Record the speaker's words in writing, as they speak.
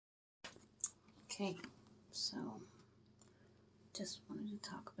Okay, so just wanted to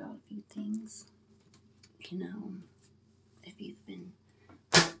talk about a few things. If you've been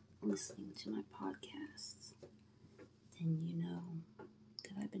listening to my podcasts, then you know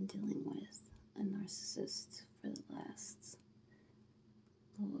that I've been dealing with a narcissist for the last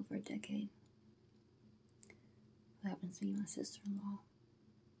little over a decade. What happens to be my sister-in-law?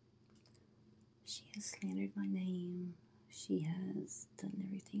 She has slandered my name. She has done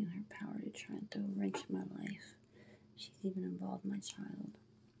everything in her power to try and throw a wrench in my life. She's even involved my child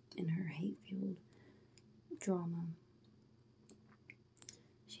in her hate-fueled drama.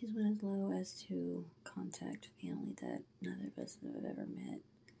 She's went as low as to contact family that neither of us have ever met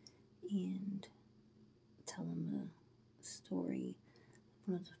and tell them a story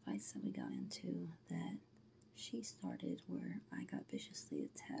of one of the fights that we got into that she started, where I got viciously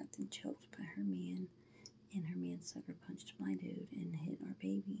attacked and choked by her man, and her man sucker punched my dude and hit our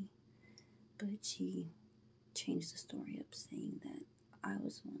baby. But she changed the story up, saying that I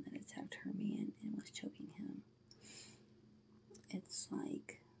was the one that attacked her man and was choking him. It's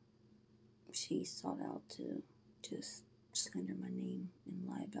like she sought out to just slander my name and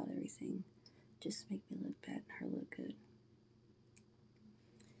lie about everything, just to make me look bad and her look good.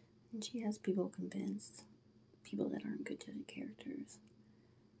 And she has people convinced, people that aren't good judge characters.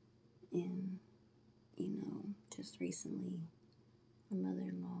 And, just recently, my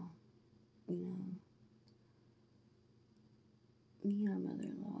mother-in-law, me and our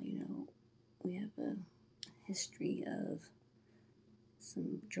mother-in-law, we have a history of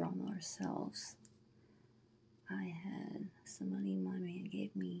some drama ourselves. I had some money my man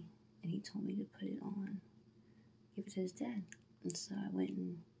gave me, and he told me to give it to his dad. And so I went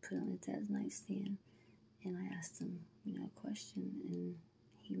and put it on his dad's nightstand, and I asked him, a question, and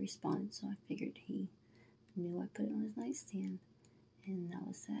he responded, so I figured he knew I put it on his nightstand, and that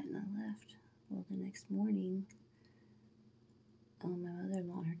was that, and I left. Well, the next morning, my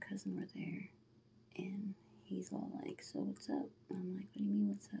mother-in-law and her cousin were there, and he's all like, so what's up? And I'm like, what do you mean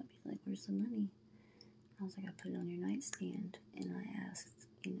what's up? He's like, where's the money? I was like, I put it on your nightstand, and I asked,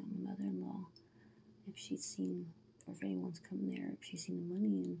 my mother-in-law if she'd seen, or if anyone's come there, if she'd seen the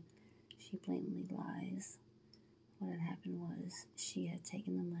money, and she blatantly lies. What had happened was she had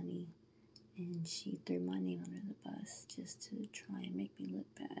taken the money and she threw my name under the bus just to try and make me look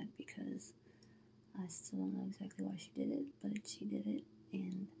bad, because I still don't know exactly why she did it, but she did it.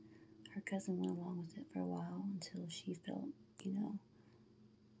 And her cousin went along with it for a while until she felt,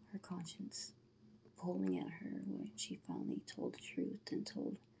 her conscience pulling at her, when she finally told the truth and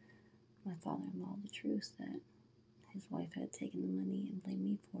told my father-in-law the truth, that his wife had taken the money and blamed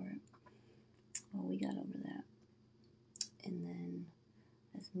me for it. Well, we got over that. And then,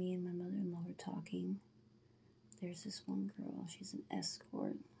 as me and my mother-in-law were talking, there's this one girl, she's an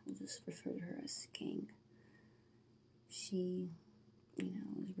escort, we'll just refer to her as Skank. She,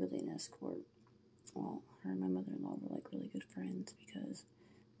 was really an escort. Well, her and my mother-in-law were like really good friends, because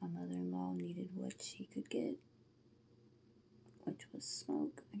my mother-in-law needed what she could get, which was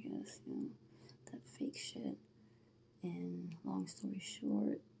smoke, I guess, that fake shit. And long story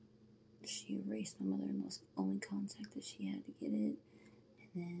short, she erased my mother-in-law's only contact that she had to get it.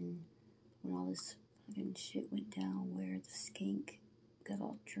 And then when all this fucking shit went down, where the Skank got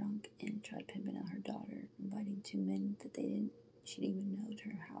all drunk and tried pimping out her daughter, inviting two men that she didn't even know, to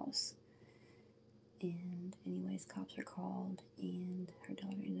her house. And anyways, cops are called, and her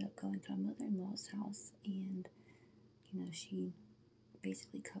daughter ended up going to my mother-in-law's house, and, she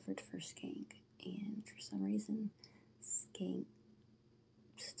basically covered for Skank. And for some reason, Skank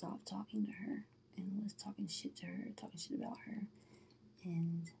stopped talking to her and was talking shit about her,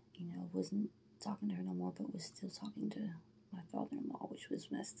 and, wasn't talking to her no more, but was still talking to my father-in-law, which was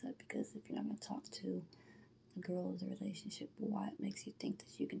messed up, because if you're not going to talk to the girl of the relationship, why it makes you think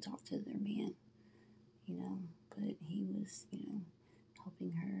that you can talk to their man, but he was,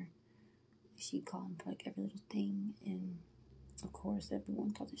 helping her. She'd call him for like every little thing, and of course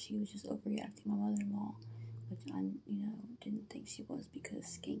everyone thought that she was just overreacting, my mother-in-law, which I, didn't think she was, because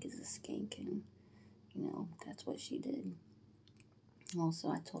Skank is a skank, and, that's what she did. Also,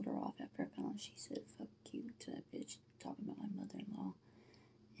 I told her off after I found out she said fuck you to that bitch talking about my mother-in-law,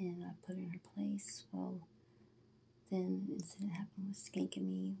 and I put her in her place. Well, then an incident happened with Skank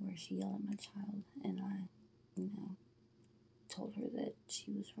and me, where she yelled at my child, and I, told her that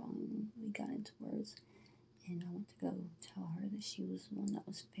she was wrong, and we got into words, and I went to go tell her that she was the one that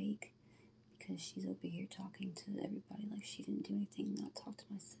was fake, because she's over here talking to everybody like she didn't do anything, not talk to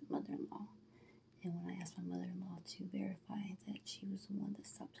my mother-in-law. And when I asked my mother-in-law to verify that she was the one that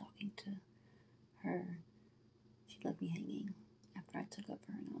stopped talking to her, she left me hanging after I took up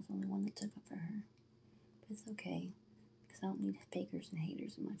for her, and I was the only one it took up for her. But it's okay, because I don't need fakers and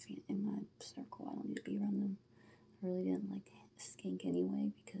haters in my circle. I don't need to be around them. I really didn't like Skink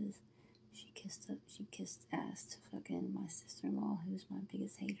anyway, because she kissed ass to fucking my sister-in-law, who's my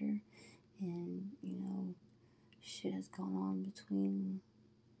biggest hater. And, you know, shit has gone on between,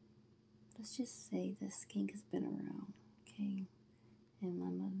 let's just say that Skink has been around, okay? And my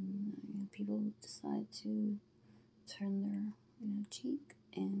mother, people decide to turn their, cheek,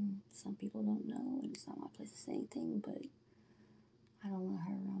 and some people don't know, and it's not my place to say anything, but I don't let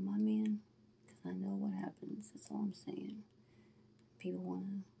her around my man, because I know what happens. That's all I'm saying. People want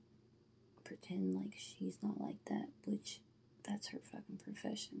to pretend like she's not like that, which that's her fucking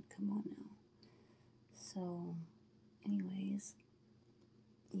profession. Come on now. So, anyways,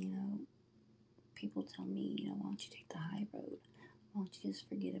 people tell me, why don't you take the high road? Why don't you just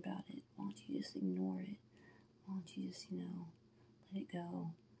forget about it? Why don't you just ignore it? Why don't you just, let it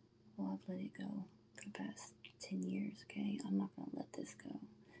go? Well, I've let it go for the past 10 years, okay? I'm not going to let this go,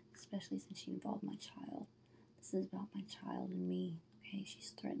 especially since she involved my child. This is about my child and me, okay?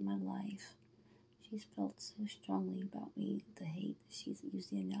 She's threatened my life. She's felt so strongly about me, the hate that she's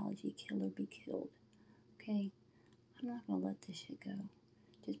used the analogy, kill or be killed, okay? I'm not going to let this shit go.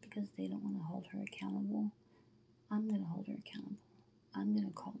 Just because they don't want to hold her accountable, I'm going to hold her accountable. I'm going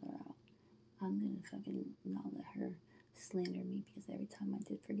to call her out. I'm going to fucking not let her slander me, because every time I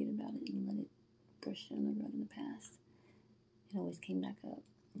did forget about it and let it brush it on the rug in the past, it always came back up.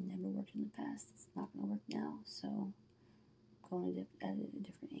 It never worked in the past. It's not going to work now, so I'm going at it a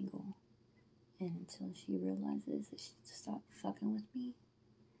different angle. And until she realizes that she needs to stop fucking with me,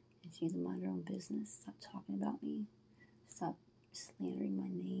 and she needs to mind her own business, stop talking about me, stop slandering my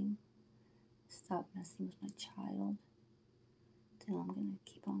name, stop messing with my child, then I'm going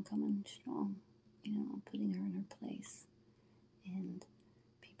to keep on coming strong. I'm putting her in her place. And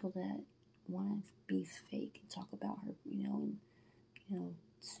people that want to be fake and talk about her, and,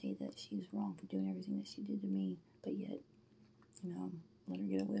 say that she's wrong for doing everything that she did to me, but yet, let her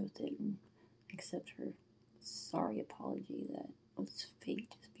get away with it and accept her sorry apology that was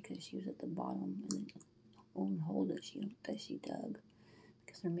fake just because she was at the bottom in the own hole that she dug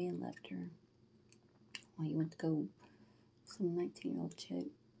because her man left her. Well, he went to go some 19-year-old chick,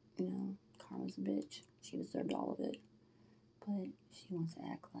 karma's a bitch. She deserved all of it. But she wants to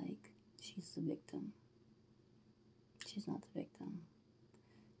act like she's the victim. She's not the victim.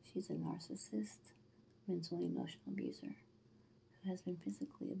 She's a narcissist, mental and emotional abuser who has been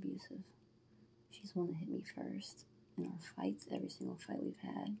physically abusive. She's the one that hit me first in our fights, every single fight we've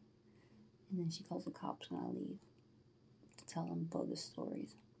had. And then she calls the cops when I leave to tell them bogus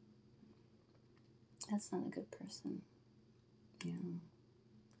stories. That's not a good person.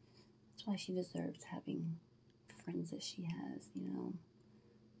 That's why she deserves having friends that she has,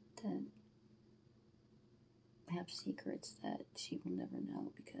 that have secrets that she will never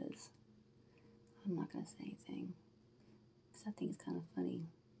know, because I'm not going to say anything. Because I think it's kind of funny,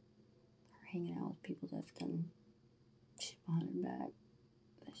 her hanging out with people that have done shit behind her back.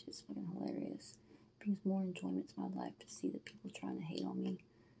 That shit's fucking hilarious. It brings more enjoyment to my life to see that people trying to hate on me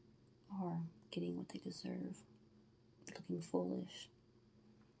are getting what they deserve, looking foolish.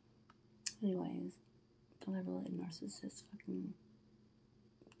 Anyways, don't ever let narcissists fucking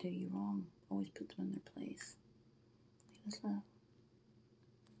do you wrong. Always put them in their place. Leave us love.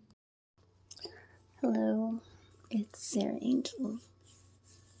 Hello, it's Sarah Angel.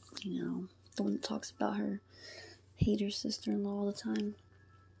 The one that talks about her hater sister-in-law all the time,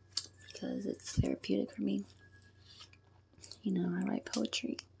 because it's therapeutic for me. I write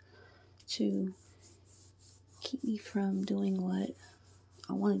poetry to keep me from doing what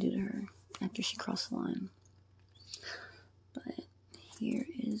I want to do to her after she crossed the line. But here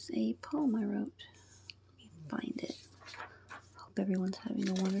is a poem I wrote. Let me find it. Hope everyone's having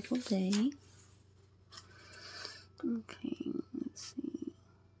a wonderful day. Okay, let's see.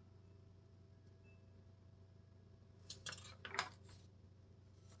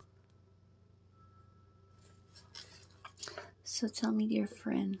 So tell me, dear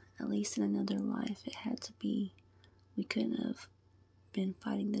friend, at least in another life it had to be. We couldn't have been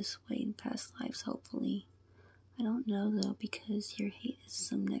fighting this way in past lives, hopefully. I don't know though, because your hate is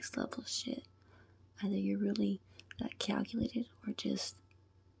some next level shit. Either you're really that calculated or just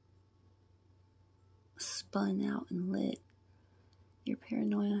spun out and lit. Your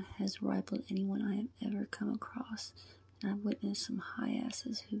paranoia has rivaled anyone I have ever come across, and I've witnessed some high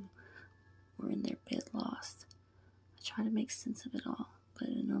asses who were in their bed lost. I try to make sense of it all, but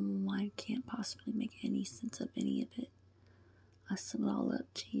a normal mind can't possibly make any sense of any of it. I sum it all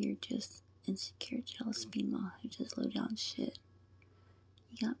up to you're just insecure, jealous female who just low down shit.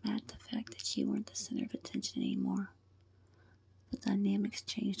 You got mad at the fact that you weren't the center of attention anymore. The dynamics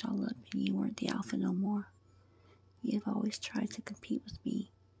changed all up and you weren't the alpha no more. You have always tried to compete with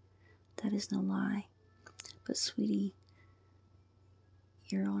me. That is no lie. But sweetie,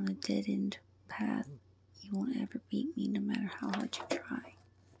 you're on a dead-end path. You won't ever beat me no matter how hard you try.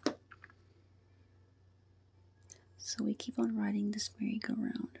 So we keep on riding this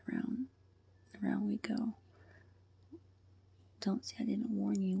merry-go-round, round and round we go. Don't say I didn't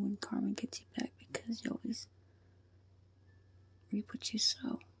warn you when karma gets you back, because you always reap what you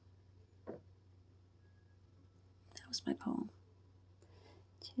sow. That was my poem.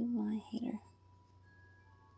 To my hater.